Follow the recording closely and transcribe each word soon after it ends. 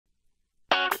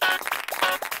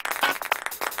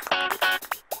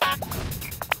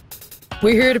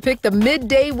We're here to pick the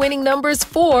midday winning numbers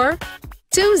for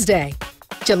Tuesday,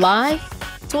 July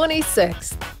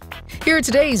 26th. Here are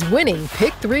today's winning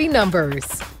Pick 3 numbers.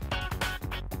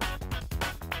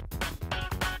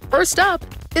 First up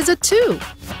is a 2.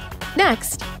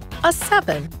 Next, a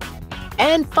 7.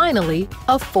 And finally,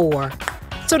 a 4.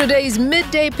 So today's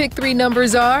midday Pick 3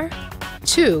 numbers are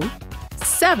 2,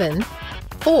 7,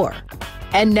 4.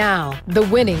 And now, the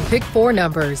winning Pick 4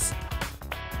 numbers.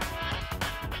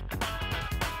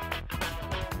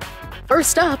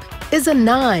 First up is a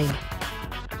 9.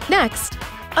 Next,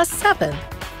 a 7.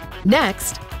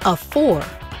 Next, a 4.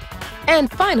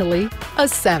 And finally, a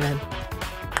 7.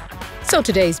 So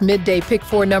today's midday Pick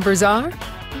 4 numbers are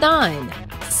 9,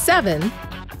 7,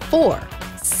 4,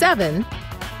 7.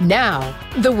 Now,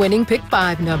 the winning Pick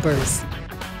 5 numbers.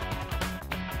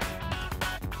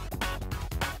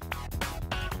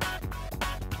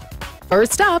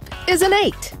 First up is an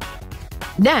 8.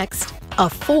 Next, a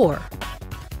 4.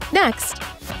 Next,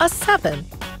 a 7.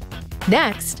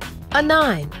 Next, a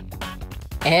 9.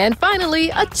 And finally,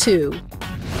 a 2.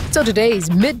 So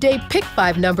today's midday Pick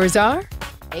 5 numbers are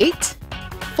 8,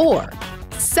 4,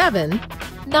 7,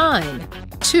 9,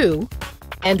 2.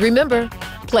 And remember,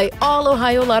 play all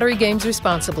Ohio Lottery games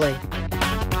responsibly.